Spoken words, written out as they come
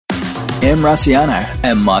Em Rusciano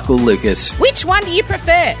and Michael Lucas. Which one do you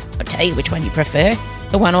prefer? I'll tell you which one you prefer.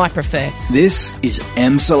 The one I prefer. This is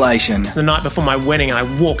Emsolation. The night before my wedding, I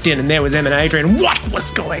walked in and there was Em and Adrian. What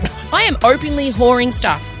was going on? I am openly whoring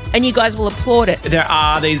stuff, and you guys will applaud it. There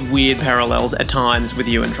are these weird parallels at times with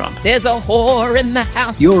you and Trump. There's a whore in the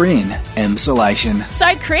house. You're in Emsolation.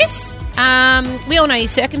 So, Chris, we all know you're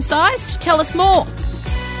circumcised. Tell us more.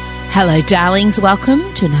 Hello, darlings.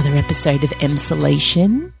 Welcome to another episode of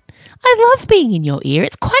Emsolation. I love being in your ear.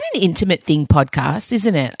 It's quite an intimate thing, podcast,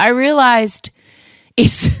 isn't it? I realised it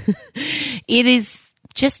is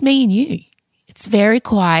just me and you. It's very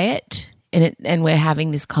quiet, and we're having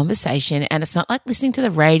this conversation, and it's not like listening to the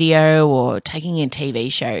radio or taking in a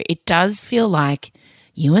TV show. It does feel like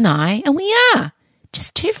you and I, and we are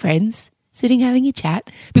just two friends sitting having a chat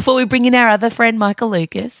before we bring in our other friend, Michael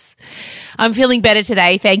Lucas. I'm feeling better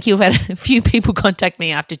today. Thank you. I've had a few people contact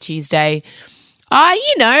me after Tuesday.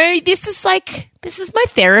 This is my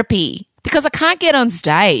therapy. Because I can't get on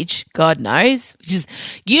stage, God knows, which is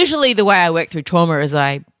usually the way I work through trauma is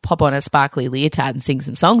I pop on a sparkly leotard and sing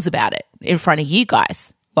some songs about it in front of you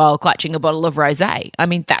guys while clutching a bottle of rosé. I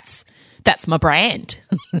mean, that's my brand.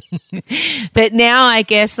 But now I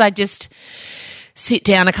guess I just sit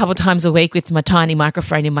down a couple of times a week with my tiny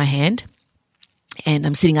microphone in my hand, and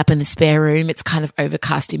I'm sitting up in the spare room. It's kind of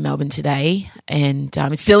overcast in Melbourne today, and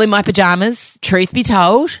it's still in my pajamas, truth be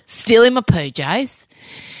told, still in my PJs.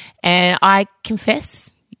 And I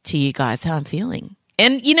confess to you guys how I'm feeling.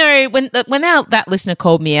 And, you know, when that listener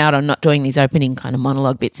called me out on not doing these opening kind of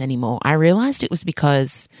monologue bits anymore, I realised it was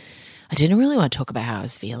because I didn't really want to talk about how I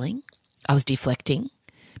was feeling. I was deflecting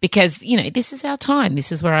because, you know, this is our time.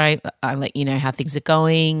 This is where I let you know how things are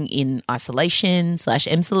going in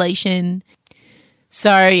isolation/emsolation.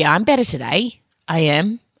 So, yeah, I'm better today. I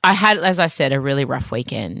am. I had, as I said, a really rough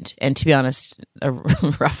weekend and, to be honest, a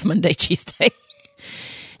rough Monday, Tuesday.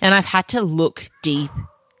 And I've had to look deep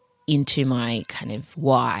into my kind of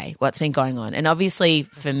what's been going on. And obviously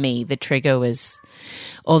for me, the trigger was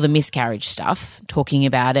all the miscarriage stuff, talking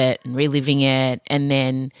about it and reliving it. And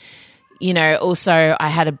then, you know, also I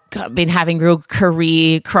had been having real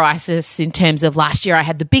career crisis in terms of last year I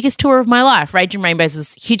had the biggest tour of my life. Raging Rainbows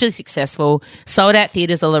was hugely successful, sold out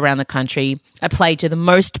theatres all around the country. I played to the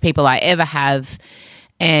most people I ever have.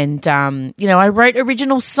 And, you know, I wrote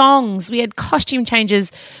original songs. We had costume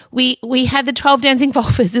changes. We had the 12 Dancing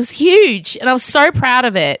Vulvas. It was huge. And I was so proud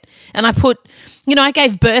of it. And I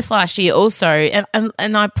gave birth last year also. And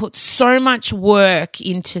I put so much work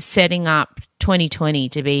into setting up 2020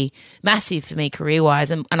 to be massive for me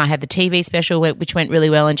career-wise. And I had the TV special, which went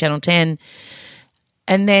really well on Channel 10.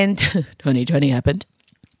 And then 2020 happened.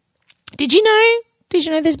 Did you know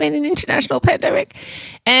there's been an international pandemic?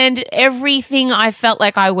 And everything I felt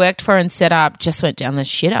like I worked for and set up just went down the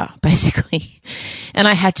shitter, basically. And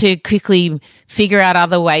I had to quickly figure out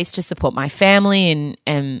other ways to support my family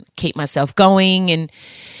and keep myself going. And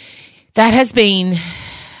that it's been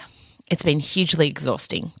hugely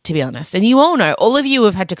exhausting, to be honest. And you all know, all of you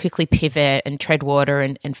have had to quickly pivot and tread water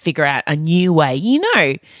and figure out a new way. You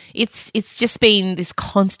know, it's just been this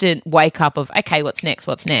constant wake up of, okay, what's next?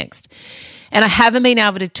 And I haven't been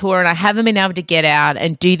able to tour and I haven't been able to get out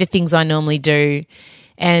and do the things I normally do.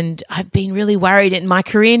 And I've been really worried. And my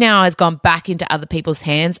career now has gone back into other people's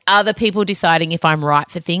hands, other people deciding if I'm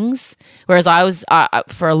right for things. Whereas I was,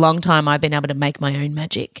 for a long time, I've been able to make my own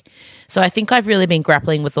magic. So I think I've really been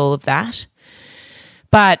grappling with all of that.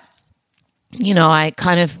 But, you know, I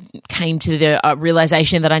kind of came to the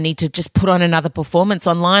realisation that I need to just put on another performance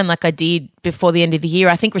online like I did before the end of the year.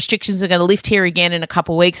 I think restrictions are going to lift here again in a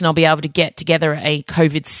couple of weeks and I'll be able to get together a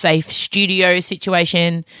COVID-safe studio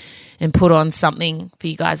situation and put on something for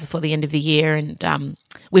you guys before the end of the year. And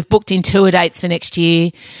we've booked in tour dates for next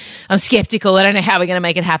year. I'm sceptical. I don't know how we're going to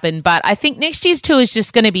make it happen. But I think next year's tour is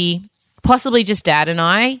just going to be possibly just Dad and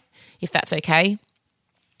I, if that's okay.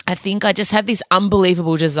 I think I just have this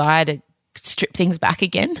unbelievable desire to strip things back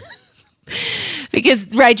again because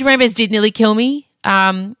Raging Rainbows did nearly kill me.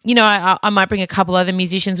 You know, I might bring a couple other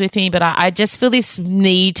musicians with me, but I just feel this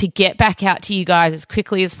need to get back out to you guys as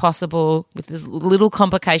quickly as possible with as little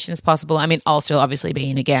complication as possible. I mean, I'll still obviously be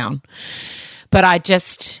in a gown, but I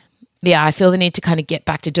feel the need to kind of get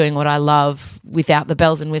back to doing what I love without the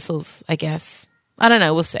bells and whistles, I guess. I don't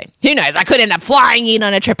know. We'll see. Who knows? I could end up flying in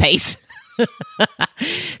on a trapeze.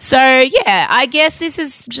 So, yeah, I guess this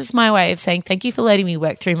is just my way of saying thank you for letting me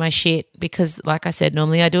work through my shit because, like I said,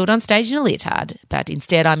 normally I do it on stage in a leotard, but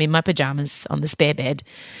instead I'm in my pajamas on the spare bed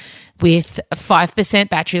with 5%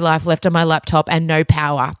 battery life left on my laptop and no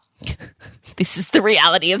power This is the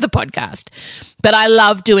reality of the podcast. But I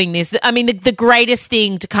love doing this. I mean, the greatest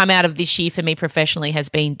thing to come out of this year for me professionally has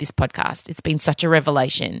been this podcast. It's been such a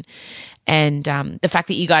revelation. And the fact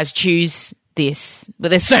that you guys choose this, but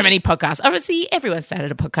there's so many podcasts. Obviously, everyone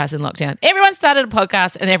started a podcast in lockdown. Everyone started a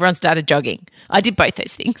podcast and everyone started jogging. I did both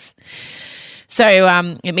those things. So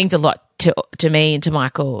it means a lot to me and to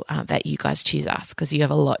Michael that you guys choose us, because you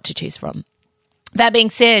have a lot to choose from. That being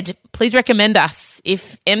said, please recommend us.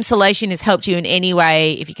 If Emsolation has helped you in any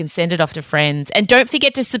way, if you can send it off to friends. And don't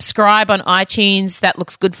forget to subscribe on iTunes. That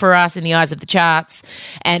looks good for us in the eyes of the charts.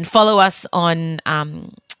 And follow us on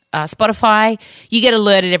Spotify. You get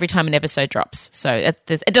alerted every time an episode drops. So it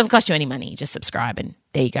doesn't cost you any money. You just subscribe and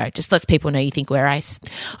there you go. Just lets people know you think we're ace.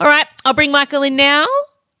 All right, I'll bring Michael in now.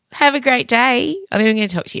 Have a great day. I mean, I'm going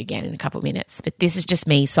to talk to you again in a couple of minutes, but this is just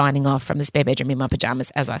me signing off from the spare bedroom in my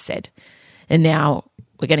pajamas, as I said. And now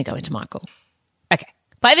we're going to go into Michael. Okay,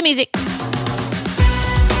 play the music.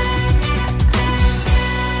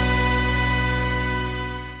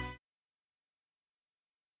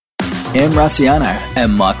 Em Rusciano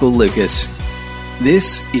and Michael Lucas.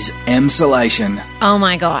 This is Emsolation. Oh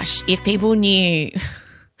my gosh, if people knew.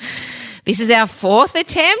 This is our fourth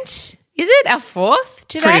attempt. Is it our fourth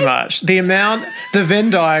today? Pretty much. The Venn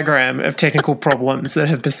diagram of technical problems that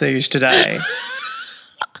have besieged today.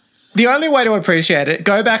 The only way to appreciate it,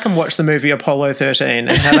 go back and watch the movie Apollo 13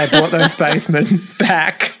 and how they brought those spacemen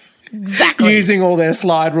back. Exactly. Using all their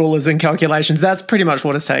slide rulers and calculations. That's pretty much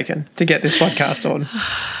what it's taken to get this podcast on.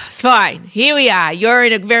 It's fine. Here we are. You're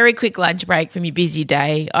in a very quick lunch break from your busy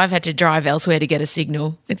day. I've had to drive elsewhere to get a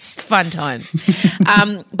signal. It's fun times.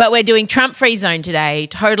 But we're doing Trump-free zone today,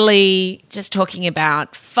 totally just talking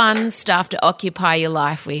about fun stuff to occupy your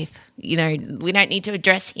life with. You know, we don't need to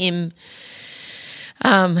address him.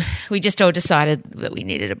 We just all decided that we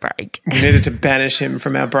needed a break. We needed to banish him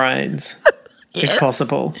from our brains. Yes. If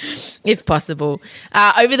possible. If possible.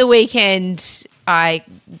 Over the weekend, I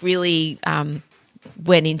really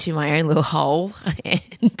went into my own little hole,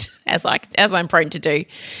 and as I'm prone to do.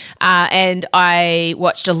 And I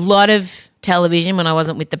watched a lot of television when I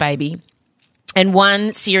wasn't with the baby. And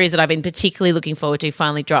one series that I've been particularly looking forward to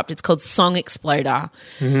finally dropped. It's called Song Exploder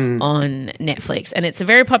on Netflix. And it's a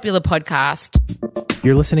very popular podcast.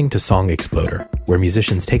 You're listening to Song Exploder, where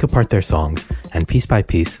musicians take apart their songs and piece by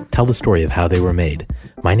piece tell the story of how they were made.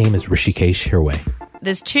 My name is Rishikesh Hirway.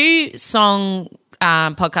 There's two song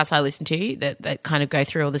podcasts I listen to that kind of go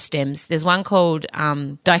through all the stems. There's one called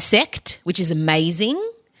Dissect, which is amazing.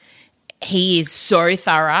 He is so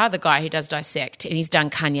thorough, the guy who does Dissect, and he's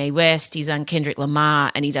done Kanye West, he's done Kendrick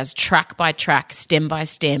Lamar, and he does track by track, stem by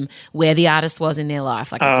stem, where the artist was in their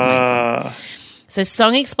life. Like, it's amazing. So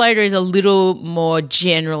Song Exploder is a little more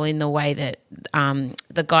general in the way that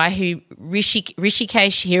the guy who, Rishikesh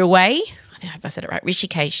Hirway, I hope I said it right,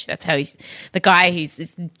 Rishikesh, that's how he's, the guy who's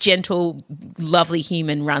this gentle, lovely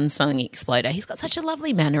human runs Song Exploder. He's got such a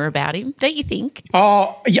lovely manner about him, don't you think?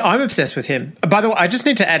 Oh, yeah, I'm obsessed with him. By the way, I just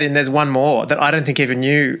need to add in, there's one more that I don't think even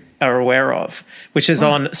you are aware of, which is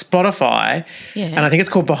on Spotify, and I think it's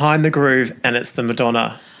called Behind the Groove, and it's the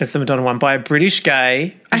Madonna. It's the Madonna one by a British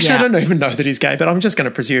gay. Actually, I don't even know that he's gay, but I'm just going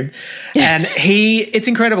to presume. And it's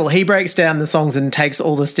incredible. He breaks down the songs and takes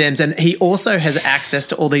all the stems, and he also has access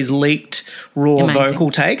to all these leaked raw vocal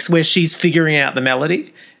takes where she's figuring out the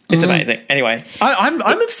melody. It's amazing. Anyway,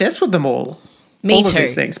 I'm obsessed with them all. Me all too. Of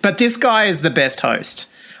these things. But this guy is the best host.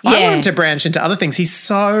 I want him to branch into other things. He's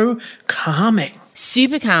so calming.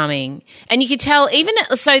 Super calming. And you could tell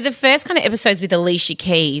so the first kind of episodes with Alicia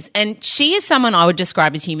Keys, and she is someone I would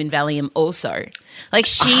describe as human Valium also. Like,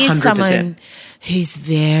 she is 100%. Someone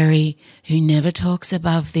who never talks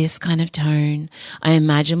above this kind of tone. I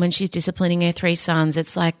imagine when she's disciplining her three sons,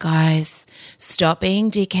 it's like, guys, stop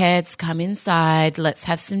being dickheads, come inside, let's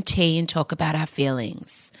have some tea and talk about our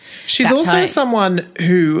feelings. She's also someone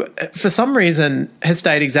who, for some reason, has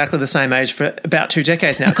stayed exactly the same age for about 2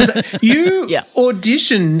 decades now. Because you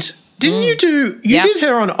auditioned, didn't you do, you did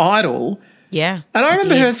her on Idol. Yeah. And I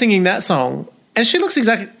remember her singing that song. And she looks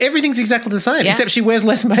everything's exactly the same, except she wears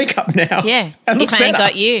less makeup now. Yeah. And looks If I better.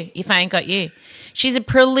 ain't got you. She's a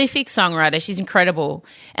prolific songwriter. She's incredible.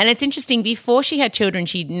 And it's interesting, before she had children,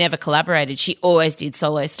 she never collaborated. She always did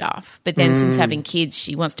solo stuff. But then since having kids,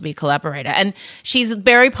 she wants to be a collaborator. And she's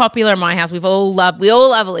very popular in my house. We all love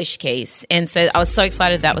Alicia Keys. And so I was so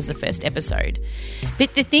excited that was the first episode.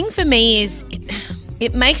 But the thing for me is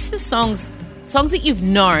it makes the songs that you've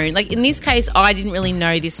known, like in this case, I didn't really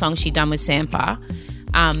know this song she'd done with Sampha.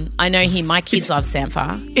 I know my kids love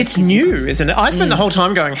Sampha. It's new, isn't it? I spent the whole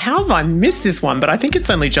time going, how have I missed this one? But I think it's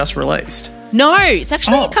only just released. No, it's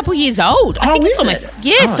actually a couple years old. I think it's almost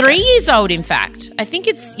 3 years old, in fact. I think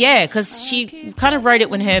it's, because she kind of wrote it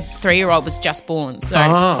when her 3-year-old was just born. So,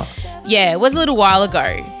 it was a little while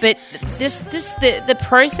ago. But the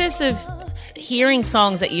process of hearing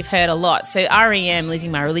songs that you've heard a lot. So R.E.M.,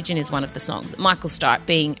 Losing My Religion is one of the songs. Michael Stipe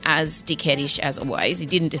being as dickheadish as always. He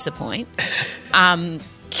didn't disappoint. A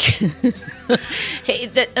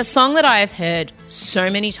song that I have heard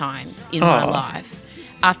so many times in my life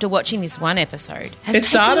after watching this one episode. It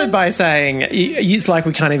started by saying, it's like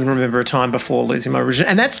we can't even remember a time before Losing My Religion.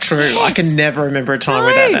 And that's true. Yes. I can never remember a time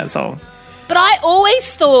without that song. But I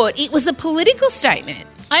always thought it was a political statement.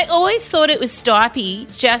 I always thought it was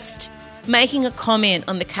Stipe just making a comment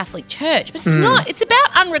on the Catholic Church. But it's not. It's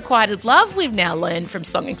about unrequited love, we've now learned from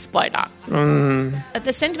Song Exploder.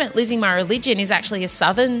 The sentiment, Losing My Religion, is actually a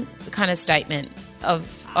Southern kind of statement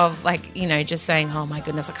of like, just saying, oh my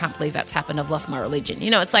goodness, I can't believe that's happened. I've lost my religion.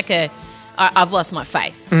 It's like I've lost my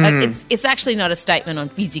faith. It's actually not a statement on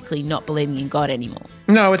physically not believing in God anymore.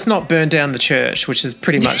 No, it's not burn down the church, which is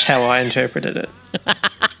pretty much how I interpreted it.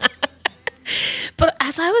 But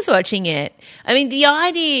as I was watching it, I mean, the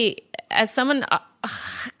idea, as someone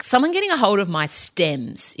getting a hold of my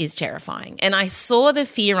stems is terrifying. And I saw the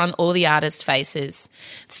fear on all the artists' faces.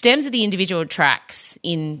 Stems are the individual tracks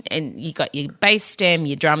and you got your bass stem,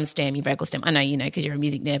 your drum stem, your vocal stem. I know you know because you're a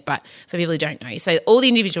music nerd, but for people who don't know. So all the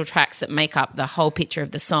individual tracks that make up the whole picture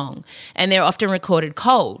of the song, and they're often recorded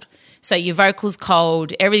cold. So your vocal's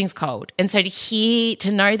cold, everything's cold. And so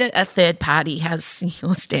to know that a third party has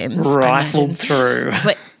your stems rifled through.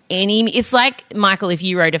 But it's like, Michael, if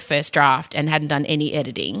you wrote a first draft and hadn't done any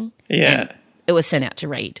editing, it was sent out to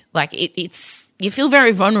read. Like you feel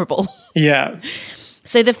very vulnerable. Yeah.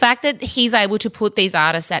 So the fact that he's able to put these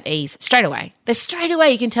artists at ease straight away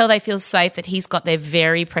you can tell they feel safe, that he's got their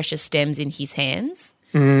very precious stems in his hands.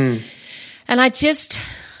 And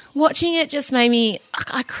watching it just made me,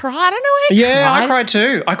 I cried. I don't know why I cried. Yeah, I cried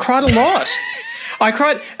too. I cried a lot. I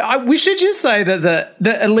cried. We should just say that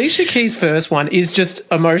the Alicia Keys' first one is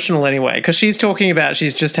just emotional anyway, because she's talking about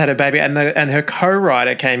she's just had a baby and her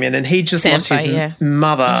co-writer came in and he just lost his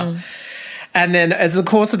mother. And then as the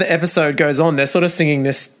course of the episode goes on, they're sort of singing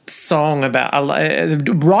this song about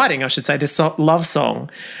writing, I should say, this love song.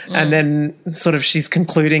 And then sort of she's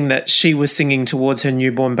concluding that she was singing towards her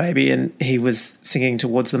newborn baby and he was singing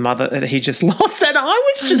towards the mother that he just lost. And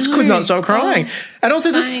I could not stop crying. And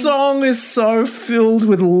also the song is so filled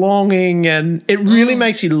with longing and it really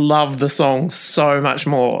makes you love the song so much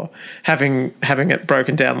more having it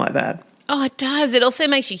broken down like that. Oh, it does. It also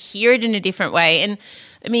makes you hear it in a different way. And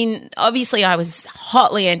I mean, obviously I was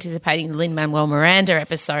hotly anticipating the Lin-Manuel Miranda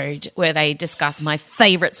episode where they discuss my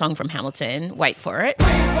favourite song from Hamilton, Wait For It.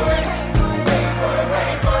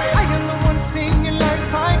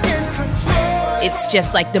 It's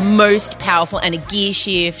just like the most powerful and a gear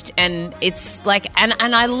shift, and it's like, and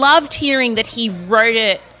I loved hearing that he wrote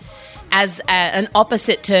it as an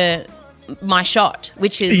opposite to My Shot,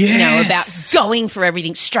 which is about going for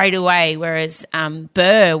everything straight away, whereas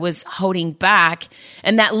Burr was holding back.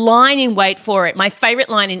 And that line in Wait For It, my favourite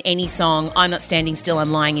line in any song, I'm not standing still,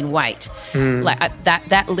 I'm lying in wait. Like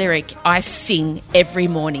that lyric I sing every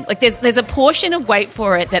morning. Like there's a portion of Wait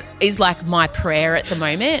For It that is like my prayer at the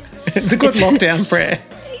moment. It's a good lockdown prayer.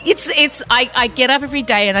 I get up every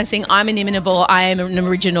day and I sing, I'm inimitable, I am an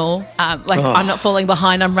original, I'm not falling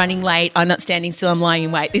behind, I'm running late, I'm not standing still, I'm lying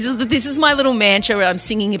in wait. This is my little mantra where I'm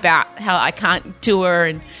singing about how I can't tour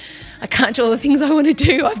and I can't do all the things I want to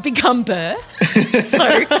do. I've become Burr. So,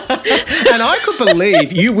 and I could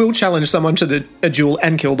believe you will challenge someone to a duel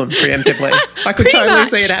and kill them preemptively. I could totally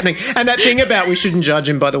see it happening. And that thing about we shouldn't judge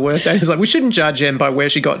him by the worst day is like we shouldn't judge him by where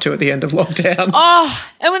she got to at the end of lockdown. Oh,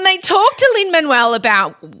 and when they talked to Lin-Manuel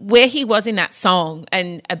about where he was in that song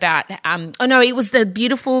and about he was the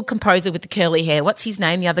beautiful composer with the curly hair. What's his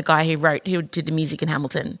name? The other guy who did the music in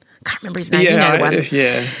Hamilton. I can't remember his name. Yeah, you know the one.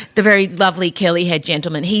 Yeah. The very lovely curly-haired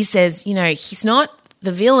gentleman. He says, he's not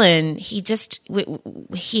the villain. He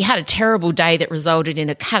had a terrible day that resulted in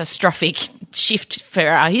a catastrophic shift for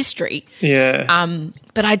our history. Yeah.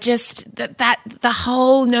 But I just that the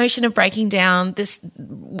whole notion of breaking down this.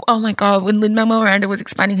 Oh my God! When Lin-Manuel Miranda was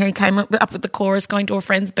explaining how he came up with the chorus going to a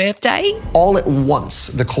friend's birthday, all at once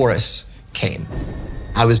the chorus came.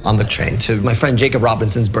 I was on the train to my friend Jacob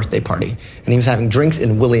Robinson's birthday party, and he was having drinks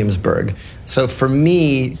in Williamsburg. So for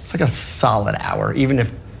me, it's like a solid hour, even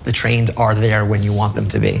if the trains are there when you want them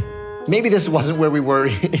to be. Maybe this wasn't where we were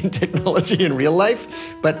in technology in real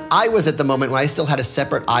life, but I was at the moment when I still had a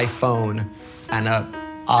separate iPhone and a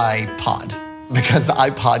iPod because the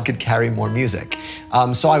iPod could carry more music.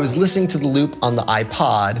 So I was listening to the loop on the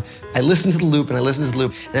iPod. I listened to the loop and I listened to the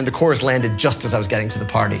loop, and then the chorus landed just as I was getting to the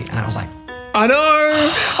party. And I was like, I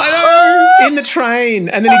know, in the train.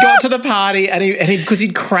 And then he got to the party and he because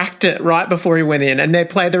he'd cracked it right before he went in, and they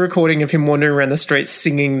played the recording of him wandering around the streets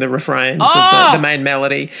singing the refrains of the main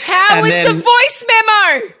melody. How was the voice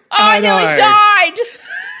memo? I nearly died.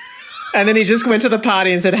 And then he just went to the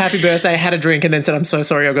party and said, happy birthday, had a drink, and then said, I'm so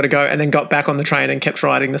sorry, I've got to go, and then got back on the train and kept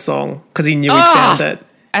writing the song because he knew he'd found it.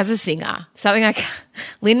 As a singer, something like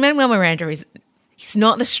Lin-Manuel Miranda he's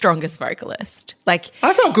not the strongest vocalist. Like,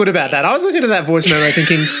 I felt good about that. I was listening to that voice memo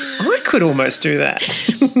thinking, I could almost do that.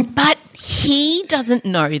 But he doesn't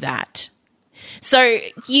know that. So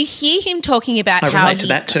you hear him talking about how relate to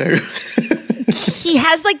that too. He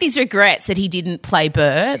has like these regrets that he didn't play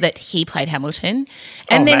Burr, that he played Hamilton.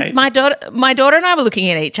 And then my daughter and I were looking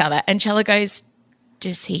at each other, and Chella goes,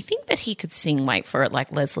 does he think that he could sing Wait For It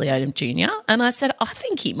like Leslie Odom Jr.? And I said, I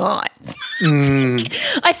think he might.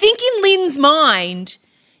 I think in Lynn's mind,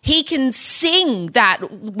 he can sing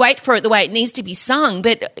that Wait For It the way it needs to be sung.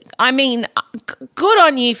 But I mean, good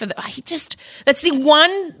on you for that. That's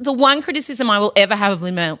the one criticism I will ever have of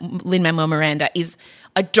Lin-Manuel Miranda is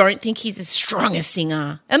I don't think he's as strong a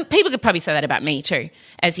singer. And people could probably say that about me too,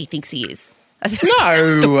 as he thinks he is.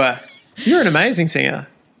 No, you're an amazing singer.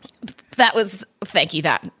 Thank you.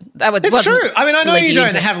 It's true. I mean, I know you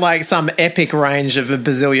don't have like some epic range of a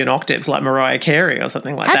bazillion octaves like Mariah Carey or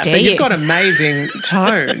something like that, but you've got amazing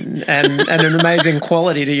tone and an amazing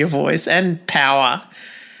quality to your voice and power.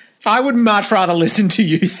 I would much rather listen to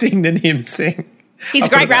you sing than him sing. He's a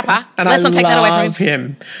great rapper. Let's not take that away from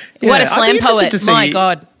him. Yeah, what a slam poet. My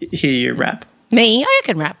God. Hear you rap. Me? I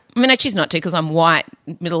can rap. I mean, I choose not to because I'm white,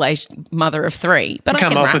 middle-aged mother of three. But I can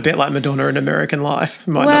come off rap. a bit like Madonna in American Life.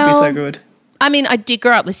 Might not be so good. I mean, I did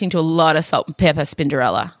grow up listening to a lot of Salt and Pepper,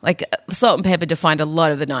 Spinderella. Like, Salt and Pepper defined a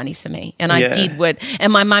lot of the 90s for me. And I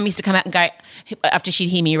and my mum used to come out and go, after she'd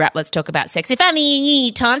hear me rap, let's talk about sex. If only you knew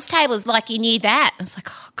your times tables like you knew that. I was like,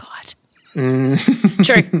 oh, God.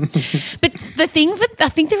 True. But I think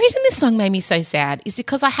the reason this song made me so sad is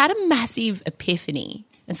because I had a massive epiphany,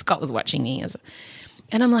 and Scott was watching me,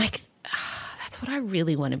 and I'm like, that's what I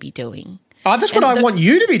really want to be doing. Oh, that's what I want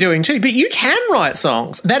you to be doing too. But you can write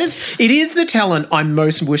songs. It is the talent I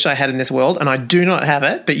most wish I had in this world, and I do not have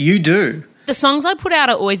it, but you do. The songs I put out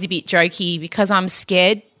are always a bit jokey because I'm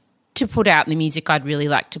scared to put out the music I'd really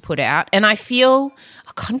like to put out. And I feel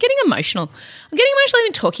I'm getting emotional. I'm getting emotional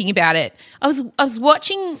even talking about it. I was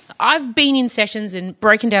watching, I've been in sessions and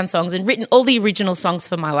broken down songs and written all the original songs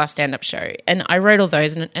for my last stand-up show. And I wrote all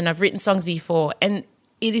those and I've written songs before, and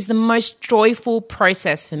it is the most joyful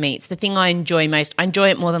process for me. It's the thing I enjoy most. I enjoy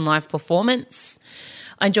it more than live performance.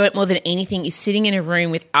 I enjoy it more than anything is sitting in a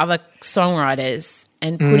room with other songwriters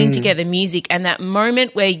and putting together music, and that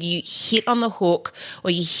moment where you hit on the hook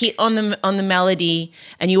or you hit on the melody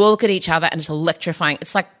and you all look at each other and it's electrifying.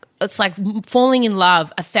 It's like falling in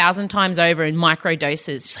love 1,000 times over in micro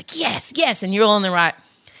doses. It's like, yes, yes, and you're all on the right.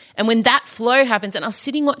 And when that flow happens, and I was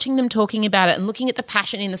sitting watching them talking about it and looking at the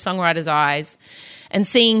passion in the songwriter's eyes and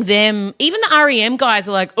seeing them, even the REM guys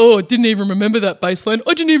were like, oh, I didn't even remember that bass line.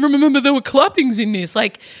 I didn't even remember there were clappings in this.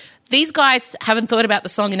 Like, these guys haven't thought about the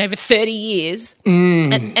song in over 30 years.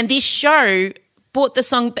 And this show brought the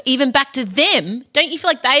song even back to them. Don't you feel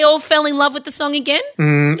like they all fell in love with the song again?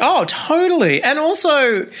 Oh, totally. And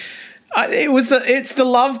also, it's the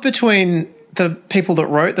love between the people that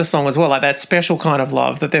wrote the song as well, like that special kind of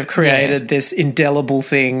love that they've created this indelible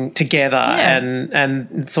thing together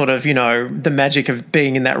and sort of, you know, the magic of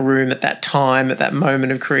being in that room at that time, at that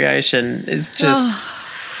moment of creation is just...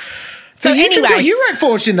 So anyway... You wrote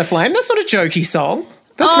Forged in the Flame. That's not a jokey song.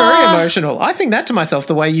 That's very emotional. I sing that to myself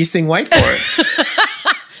the way you sing Wait For It.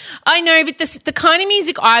 I know, but the kind of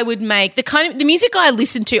music I would make, the music I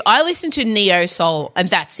listen to neo soul, and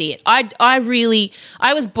that's it. I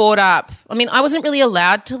was brought up. I mean, I wasn't really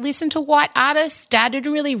allowed to listen to white artists. Dad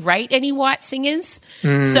didn't really rate any white singers.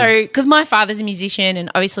 So, because my father's a musician,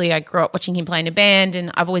 and obviously I grew up watching him play in a band,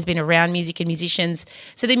 and I've always been around music and musicians.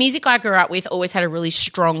 So the music I grew up with always had a really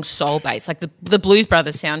strong soul base. Like the Blues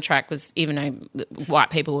Brothers soundtrack was, even though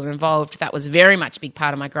white people were involved, that was very much a big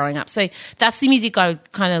part of my growing up. So that's the music I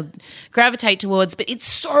kind of gravitate towards, but it's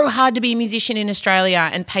so hard to be a musician in Australia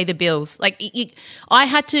and pay the bills. Like, I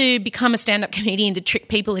had to become a stand-up comedian to trick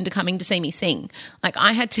people into coming to see me sing. Like,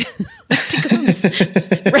 I had to go on this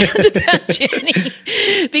roundabout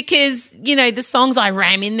journey because, you know, the songs I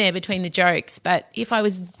ram in there between the jokes. But if I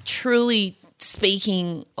was truly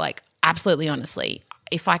speaking, like, absolutely honestly,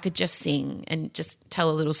 if I could just sing and just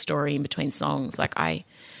tell a little story in between songs, like, I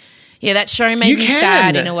Yeah, that show made me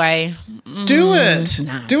sad in a way. Do it.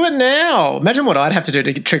 No. Do it now. Imagine what I'd have to do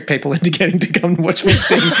to trick people into getting to come and watch me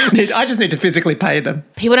sing. I just need to physically pay them.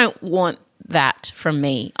 People don't want that from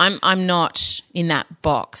me. I'm not in that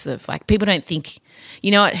box of like, people don't think,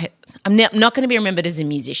 you know what, I'm not going to be remembered as a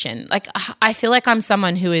musician. Like, I feel like I'm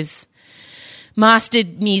someone who is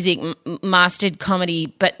mastered music, mastered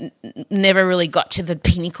comedy, but never really got to the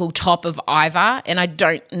pinnacle top of either. And I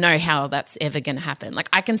don't know how that's ever going to happen. Like,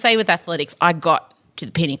 I can say with athletics, I got to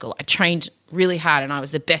the pinnacle. I trained really hard and I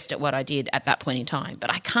was the best at what I did at that point in time. But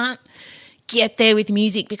I can't get there with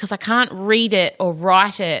music because I can't read it or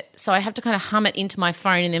write it. So I have to kind of hum it into my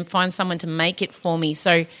phone and then find someone to make it for me.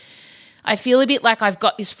 So I feel a bit like I've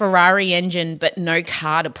got this Ferrari engine but no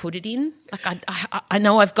car to put it in. Like I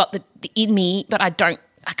know I've got the in me, but I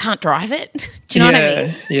can't drive it. Do you know what I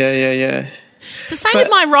mean? Yeah. It's the same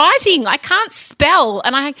with my writing. I can't spell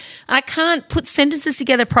and I can't put sentences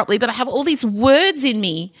together properly, but I have all these words in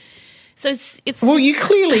me. So it's well, you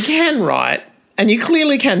clearly can write and you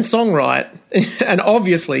clearly can songwrite and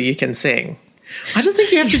obviously you can sing. I just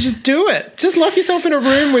think you have to just do it. Just lock yourself in a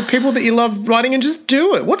room with people that you love writing and just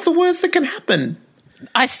do it. What's the worst that can happen?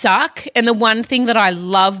 I suck. And the one thing that I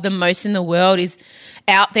love the most in the world is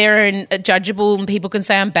out there and judgeable and people can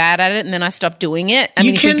say I'm bad at it and then I stop doing it. I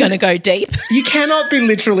mean, if you're going to go deep. You cannot be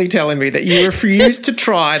literally telling me that you refuse to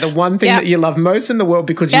try the one thing that you love most in the world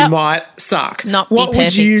because you might suck. What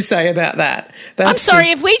would you say about that? I'm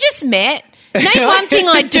sorry, if we just met, name one thing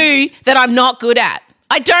I do that I'm not good at.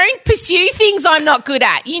 I don't pursue things I'm not good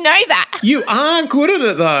at. You know that. You are good at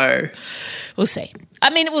it though. We'll see. I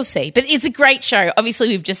mean, we'll see. But it's a great show. Obviously,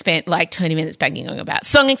 we've just spent like 20 minutes banging on about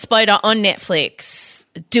Song Exploder on Netflix.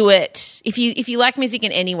 Do it. If you like music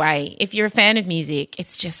in any way, if you're a fan of music,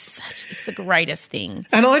 it's the greatest thing.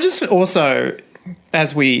 And I just also,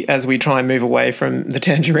 as we try and move away from the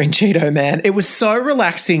Tangerine Cheeto Man, it was so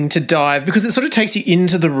relaxing to dive because it sort of takes you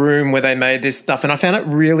into the room where they made this stuff, and I found it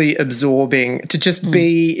really absorbing to just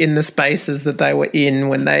be in the spaces that they were in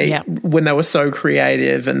when they were so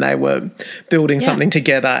creative and they were building something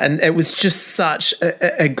together, and it was just such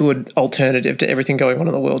a good alternative to everything going on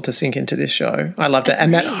in the world to sink into this show. I loved it.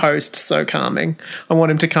 And that host, so calming. I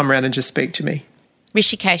want him to come around and just speak to me.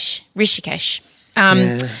 Rishikesh.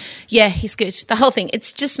 Yeah, he's good. The whole thing.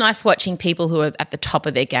 It's just nice watching people who are at the top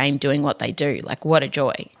of their game doing what they do. Like, what a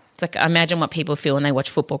joy. It's like, imagine what people feel when they watch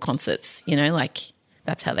football concerts, you know, like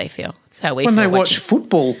that's how they feel. It's how we feel. When they watch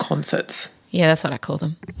football concerts. Yeah, that's what I call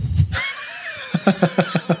them.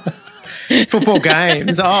 Football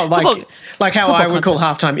games. Oh, like how I would call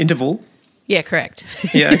halftime interval. Yeah, correct.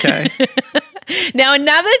 Yeah, okay. Now,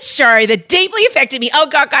 another show that deeply affected me. Oh,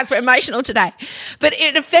 God, guys, we're emotional today. But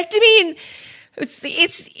it affected me in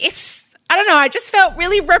it's I don't know, I just felt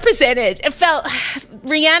really represented. It felt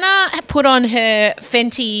Rihanna had put on her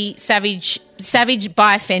Fenty Savage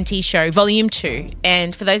by Fenty show, Volume 2.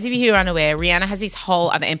 And for those of you who are unaware, Rihanna has this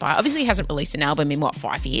whole other empire. Obviously, hasn't released an album in,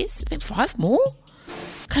 5 years? It's been 5 more?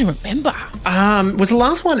 I can't even remember. Was the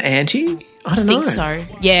last one Anti? I don't know. I think so.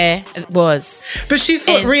 Yeah, it was. But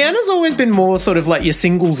Rihanna's always been more sort of like your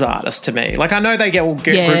singles artist to me. Like, I know they get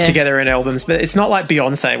grouped together in albums, but it's not like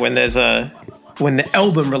Beyonce when the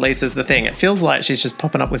album releases the thing. It feels like she's just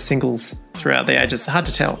popping up with singles throughout the ages. It's hard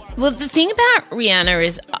to tell. Well, the thing about Rihanna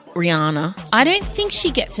is I don't think she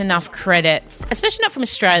gets enough credit, especially not from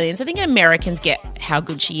Australians. I think Americans get how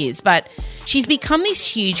good she is, but she's become this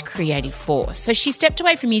huge creative force. So she stepped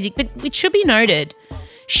away from music, but it should be noted,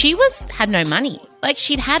 she had no money. Like,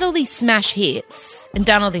 she'd had all these smash hits and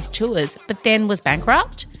done all these tours, but then was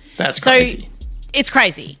bankrupt. That's crazy. So it's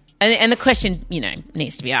crazy. And the question,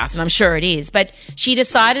 needs to be asked, and I'm sure it is, but she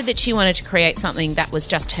decided that she wanted to create something that was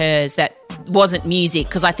just hers, that wasn't music,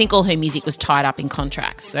 because I think all her music was tied up in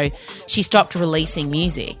contracts. So she stopped releasing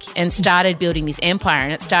music and started building this empire,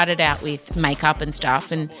 and it started out with makeup and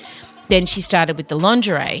stuff, and then she started with the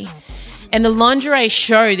lingerie. And the lingerie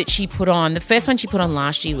show that she put on, the first one she put on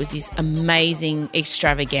last year, was this amazing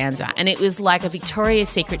extravaganza. And it was like a Victoria's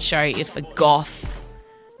Secret show if a goth,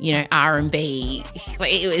 R&B.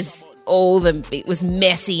 It was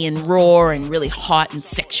messy and raw and really hot and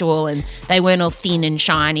sexual, and they weren't all thin and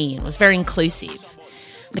shiny, and it was very inclusive.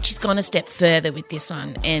 But she's gone a step further with this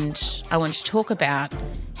one, and I want to talk about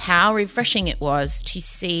how refreshing it was to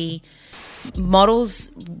see models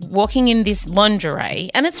walking in this lingerie,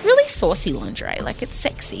 and it's really saucy lingerie, like it's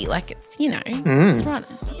sexy, like it's it's right,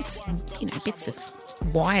 it's bits of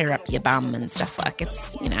wire up your bum and stuff, like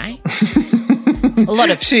it's a lot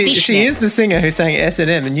of she is the singer who sang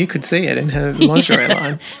S&M, and you could see it in her lingerie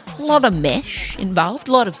line. A lot of mesh involved,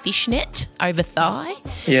 a lot of fishnet over thigh.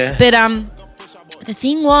 Yeah, but the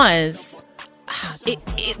thing was,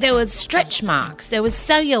 there was stretch marks, there was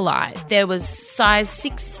cellulite, there was size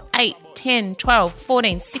 6, 8, 10, 12,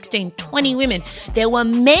 14, 16, 20 women. There were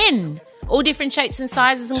men, all different shapes and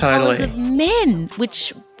sizes and colours of men,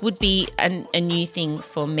 which would be a new thing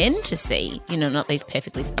for men to see, not these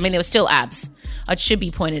perfectly... I mean, there were still abs. It should be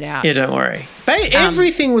pointed out. Yeah, don't worry. But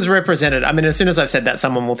everything was represented. I mean, as soon as I've said that,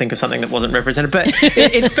 someone will think of something that wasn't represented. But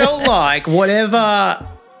it felt like whatever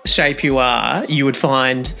shape you are, you would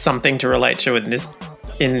find something to relate to in this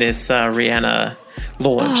Rihanna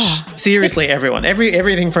launch. Seriously, everyone.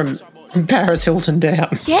 Everything from Paris Hilton down.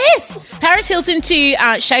 Yes. Paris Hilton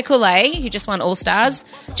to Shea Coulee, who just won All Stars.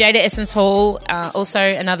 Jada Essence Hall, also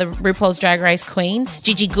another RuPaul's Drag Race queen.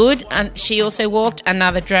 Gigi Good, she also walked,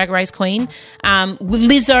 another Drag Race queen.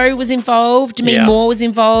 Lizzo was involved. Demi Moore was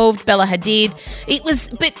involved. Bella Hadid.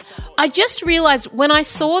 But I just realised when I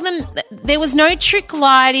saw them, there was no trick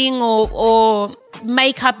lighting or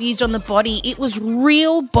makeup used on the body. It was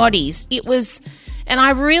real bodies. And I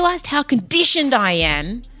realised how conditioned I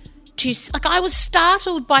am. I was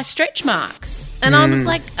startled by stretch marks, and I was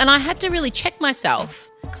like, and I had to really check myself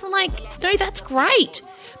because I'm like, no, that's great.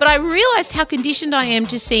 But I realised how conditioned I am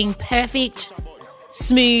to seeing perfect,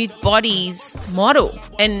 smooth bodies model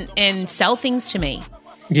and sell things to me.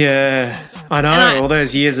 Yeah, I know, all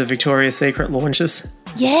those years of Victoria's Secret launches.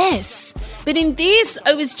 Yes. But in this,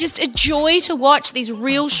 it was just a joy to watch these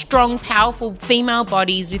real strong, powerful female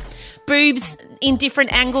bodies with boobs in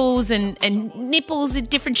different angles and nipples in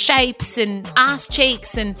different shapes and ass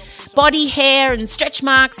cheeks and body hair and stretch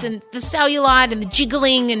marks and the cellulite and the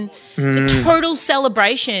jiggling and the total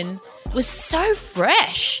celebration was so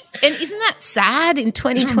fresh. And isn't that sad in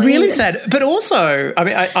 2020? It's really sad. But also, I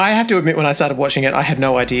mean, I have to admit, when I started watching it, I had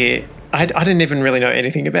no idea. I didn't even really know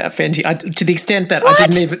anything about Fenty, to the extent that what? I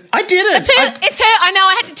didn't. It's her. I know.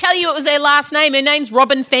 I had to tell you it was her last name. Her name's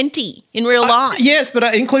Robin Fenty in real life. Yes,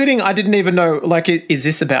 but including, I didn't even know, like, is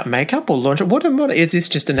this about makeup or lingerie? What is this,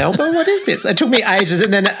 just an elbow? What is this? It took me ages.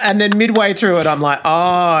 And then midway through it, I'm like,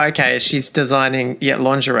 oh, okay, she's designing,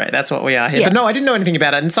 lingerie. That's what we are here. Yeah. But no, I didn't know anything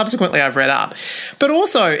about it. And subsequently I've read up. But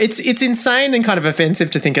also, it's insane and kind of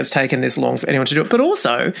offensive to think it's taken this long for anyone to do it. But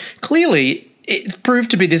also, clearly, it's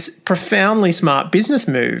proved to be this profoundly smart business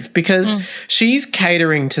move because she's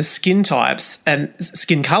catering to skin types and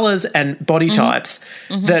skin colours and body types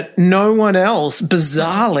that no one else,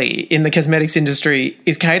 bizarrely, in the cosmetics industry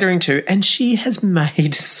is catering to, and she has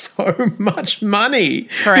made so much money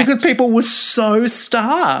because people were so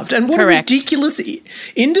starved. And what a ridiculous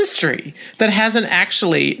industry that hasn't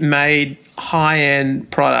actually made high-end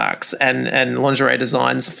products and lingerie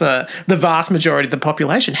designs for the vast majority of the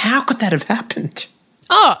population. How could that have happened?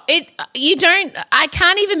 I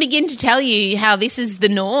can't even begin to tell you how this is the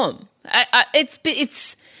norm.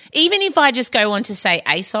 It's even if I just go on to say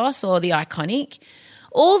ASOS or The Iconic,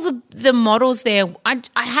 all the models there, I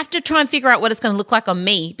have to try and figure out what it's going to look like on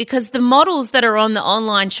me because the models that are on the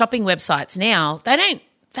online shopping websites now,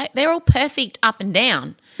 they're all perfect up and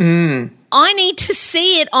down. I need to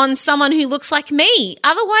see it on someone who looks like me.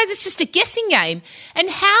 Otherwise, it's just a guessing game. And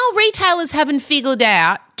how retailers haven't figured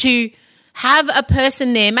out to have a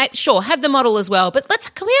person there, have the model as well, but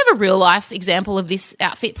can we have a real life example of this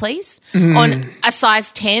outfit, please? On a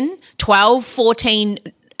size 10, 12, 14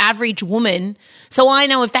 average woman, so I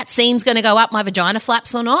know if that seam's going to go up my vagina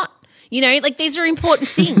flaps or not. These are important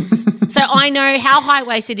things. So I know how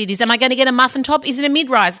high-waisted it is. Am I going to get a muffin top? Is it a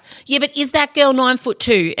mid-rise? Yeah, but is that girl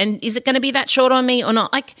 9'2"? And is it going to be that short on me or not?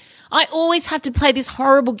 I always have to play this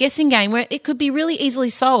horrible guessing game where it could be really easily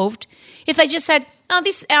solved if they just said,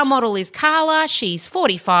 our model is Carla, she's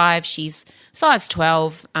 45, she's size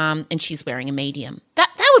 12, and she's wearing a medium. That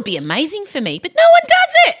would be amazing for me, but no one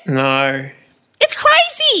does it. No. It's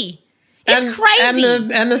crazy. It's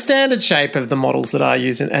crazy. And the standard shape of the models that I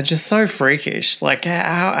use are just so freakish. Like,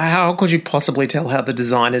 how could you possibly tell how the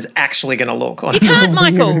design is actually going to look on you can't,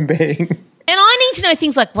 Michael. human being? And I need to know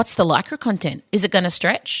things like, what's the Lycra content? Is it going to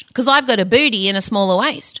stretch? Because I've got a booty and a smaller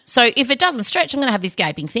waist. So if it doesn't stretch, I'm going to have this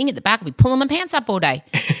gaping thing at the back. I'll be pulling my pants up all day.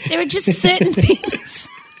 There are just certain things.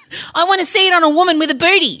 I want to see it on a woman with a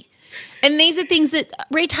booty. And these are things that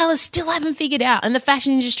retailers still haven't figured out and the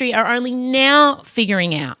fashion industry are only now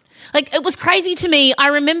figuring out. It was crazy to me. I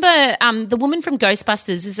remember the woman from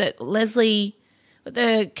Ghostbusters, is it Leslie,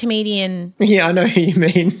 the comedian? Yeah, I know who you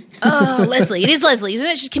mean. Oh, Leslie. It is Leslie, isn't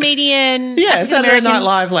it? She's a comedian. Yeah, Saturday Night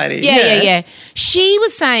Live lady. Yeah. She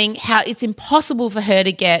was saying how it's impossible for her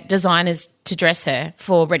to get designers to dress her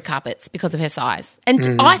for red carpets because of her size.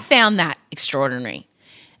 And I found that extraordinary.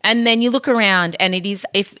 And then you look around and it is,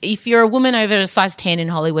 if you're a woman over a size 10 in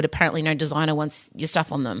Hollywood, apparently no designer wants your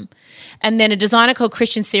stuff on them. And then a designer called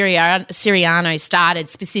Christian Siriano started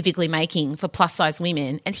specifically making for plus size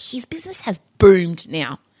women, and his business has boomed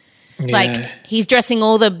now. Yeah. Like he's dressing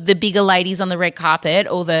all the bigger ladies on the red carpet,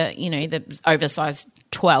 all the, the oversized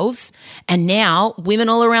 12s. And now women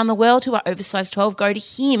all around the world who are oversized 12 go to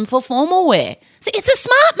him for formal wear. So it's a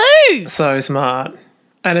smart move. So smart.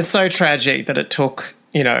 And it's so tragic that it took,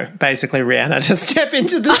 basically Rihanna to step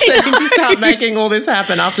into the scene to start making all this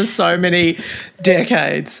happen after so many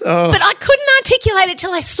decades. Oh. But I couldn't articulate it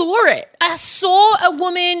till I saw it. I saw a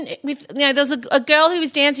woman with, there was a girl who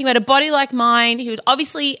was dancing who had a body like mine, who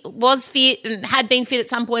obviously was fit and had been fit at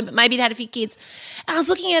some point, but maybe had a few kids. And I was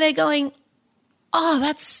looking at her going, oh,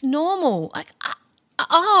 that's normal. Like,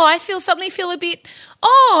 I feel a bit,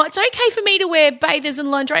 it's okay for me to wear bathers and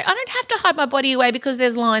lingerie. I don't have to hide my body away because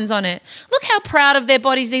there's lines on it. Look how proud of their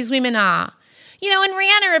bodies these women are. When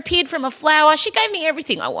Rihanna appeared from a flower, she gave me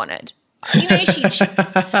everything I wanted.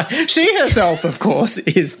 She herself, of course,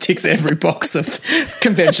 ticks every box of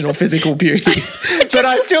conventional physical beauty. But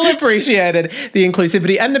I still appreciated the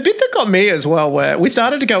inclusivity. And the bit that got me as well, where we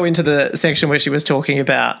started to go into the section where she was talking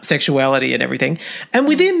about sexuality and everything. And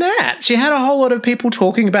within that, she had a whole lot of people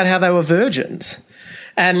talking about how they were virgins.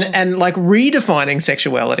 And like redefining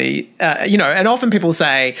sexuality, and often people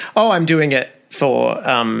say, oh, I'm doing it for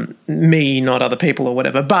me, not other people or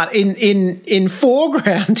whatever. But in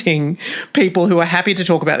foregrounding people who are happy to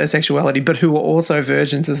talk about their sexuality but who are also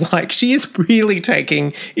virgins is like she is really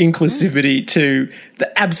taking inclusivity to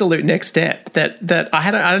the absolute next step that I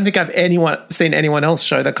don't think I've seen anyone else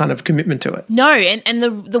show that kind of commitment to it. No, and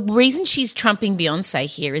the reason she's trumping Beyonce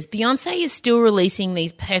here is Beyonce is still releasing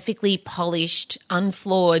these perfectly polished,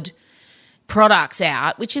 unflawed products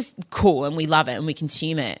out, which is cool and we love it and we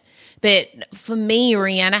consume it. But for me,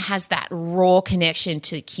 Rihanna has that raw connection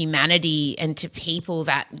to humanity and to people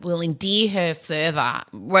that will endear her further,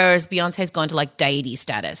 whereas Beyonce's gone to like deity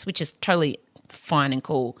status, which is totally fine and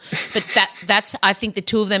cool. But that's I think the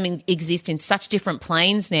two of them exist in such different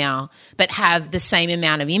planes now, but have the same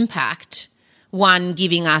amount of impact. One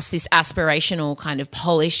giving us this aspirational kind of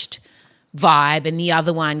polished vibe, and the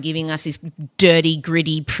other one giving us this dirty,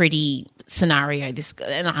 gritty, pretty scenario.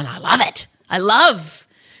 And I love it. I love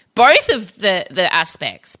both of the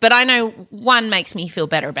aspects, but I know one makes me feel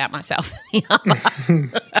better about myself than the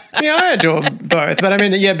other. Yeah, I adore both. But I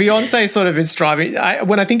mean, yeah, Beyonce sort of is striving.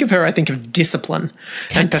 When I think of her, I think of discipline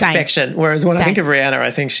and perfection. Whereas when I think of Rihanna,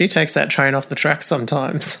 I think she takes that train off the track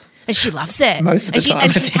sometimes. And she loves it. Most of the time.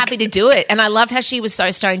 And she's happy to do it. And I love how she was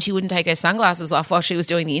so stoned she wouldn't take her sunglasses off while she was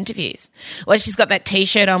doing the interviews. Well, she's got that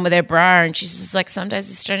T-shirt on with her bra and she's just like, some days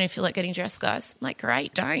I just don't even feel like getting dressed, guys. I'm like,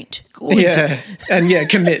 great, don't. Good. Yeah. And yeah,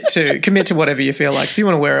 commit to whatever you feel like. If you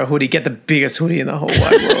want to wear a hoodie, get the biggest hoodie in the whole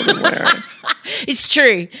wide world and wear it. It's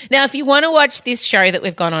true. Now, if you want to watch this show that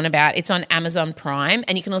we've gone on about, it's on Amazon Prime,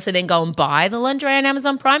 and you can also then go and buy the lingerie on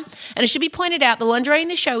Amazon Prime. And it should be pointed out, the lingerie in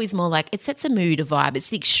the show is more like, it sets a mood, a vibe. It's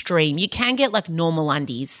the extreme. You can get like normal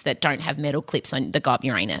undies that don't have metal clips on the got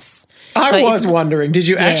Uranus. I was wondering, did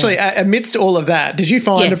you actually, amidst all of that, did you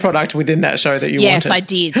find a product within that show that you wanted? Yes, I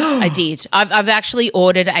did. I did. I've actually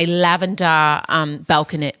ordered a lavender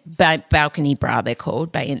balcony bra, they're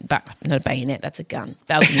called. Not a bayonet, that's a gun.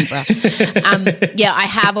 Balcony bra. Yeah, I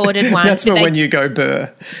have ordered one. That's for when you go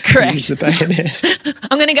burr. Correct. Use the bayonet.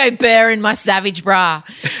 I'm going to go burr in my Savage bra.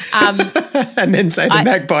 And then say the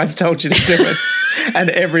Magpies told you to do it. And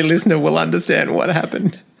every listener will understand what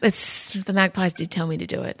happened. The Magpies did tell me to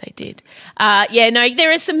do it. They did.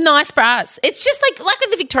 There are some nice bras. It's just like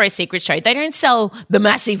with the Victoria's Secret show. They don't sell the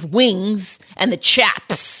massive wings and the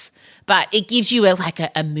chaps, but it gives you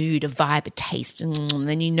a mood, a vibe, a taste, and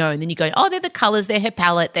then and then you go, oh, they're the colours, they're her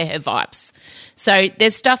palette, they're her vibes. So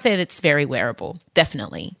there's stuff there that's very wearable,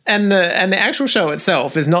 definitely. And the actual show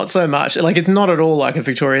itself is not so much, like it's not at all like a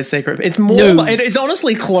Victoria's Secret. It's more, it's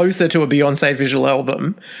honestly closer to a Beyonce visual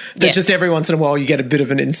album that just every once in a while you get a bit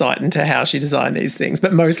of an insight into how she designed these things.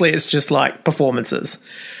 But mostly it's just like performances.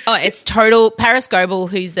 Oh, it's total. Paris Goebel,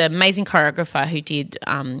 who's the amazing choreographer who did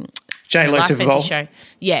J-Lo Super Bowl. Show.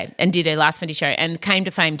 Yeah, and did her last Fenty show and came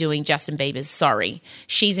to fame doing Justin Bieber's Sorry.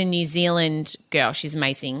 She's a New Zealand girl. She's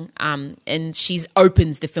amazing. And she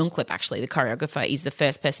opens the film clip, actually. The choreographer is the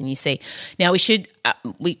first person you see. Now,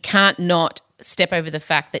 we can't not step over the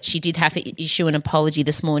fact that she did have to issue an apology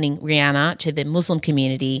this morning, Rihanna, to the Muslim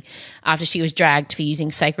community after she was dragged for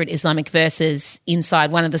using sacred Islamic verses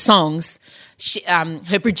inside one of the songs.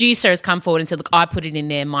 Her producer has come forward and said, look, I put it in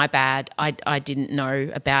there, my bad. I didn't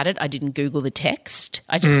know about it. I didn't Google the text.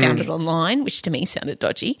 I just found it online, which to me sounded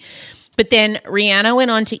dodgy. But then Rihanna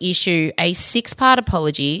went on to issue a 6-part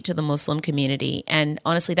apology to the Muslim community. And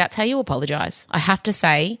honestly, that's how you apologise. I have to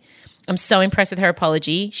say, I'm so impressed with her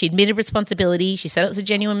apology. She admitted responsibility. She said it was a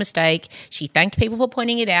genuine mistake. She thanked people for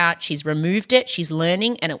pointing it out. She's removed it. She's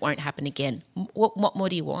learning, and it won't happen again. What more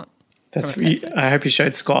do you want? I hope you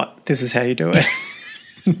showed Scott. This is how you do it.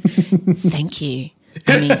 Thank you.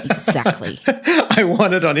 I mean, exactly. I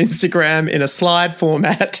want it on Instagram in a slide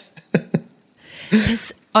format.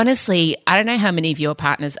 Because honestly, I don't know how many of your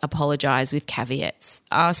partners apologise with caveats.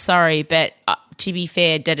 Oh, sorry, but to be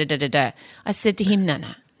fair, da-da-da-da-da. I said to him, no.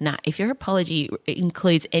 If your apology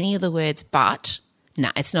includes any of the words but,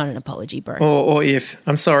 it's not an apology, bro. Or if,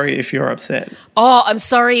 I'm sorry if you're upset. Oh, I'm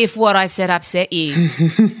sorry if what I said upset you.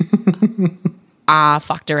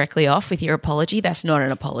 Fuck directly off with your apology. That's not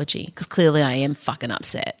an apology because clearly I am fucking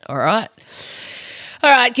upset, all right? All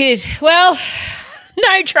right, good. Well,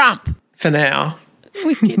 no Trump. For now.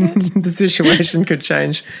 We did it. The situation could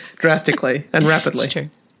change drastically and rapidly. It's true.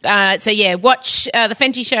 Watch The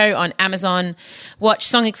Fenty Show on Amazon. Watch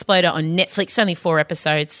Song Exploder on Netflix. Only 4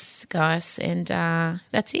 episodes, guys. And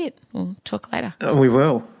that's it. We'll talk later. We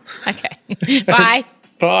will. Okay. Bye.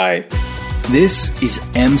 Bye. This is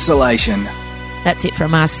Emsolation. That's it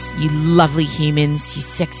from us, you lovely humans, you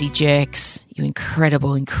sexy jerks, you incredible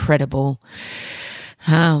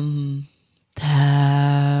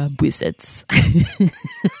wizards.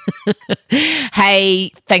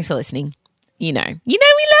 Hey, thanks for listening. You know, we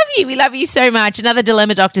love you. We love you so much. Another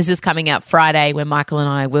Dilemma Doctors is coming out Friday where Michael and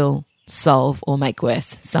I will solve or make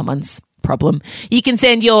worse someone's problem. You can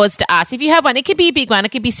send yours to us. If you have one, it could be a big one. It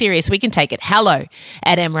could be serious. We can take it.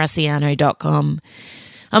 hello@mrussiano.com.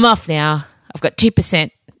 I'm off now. I've got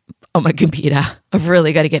 2% on my computer. I've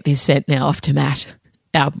really got to get this sent now off to Matt,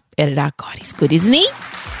 our editor. God, he's good, isn't he?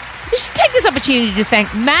 We should take this opportunity to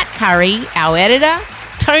thank Matt Curry, our editor,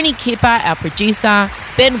 Tony Kipper, our producer,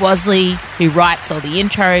 Ben Wasley, who writes all the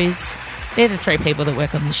intros. They're the 3 people that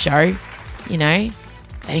work on the show. You know,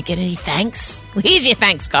 they don't get any thanks. Well, here's your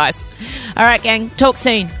thanks, guys. All right, gang. Talk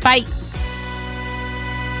soon. Bye.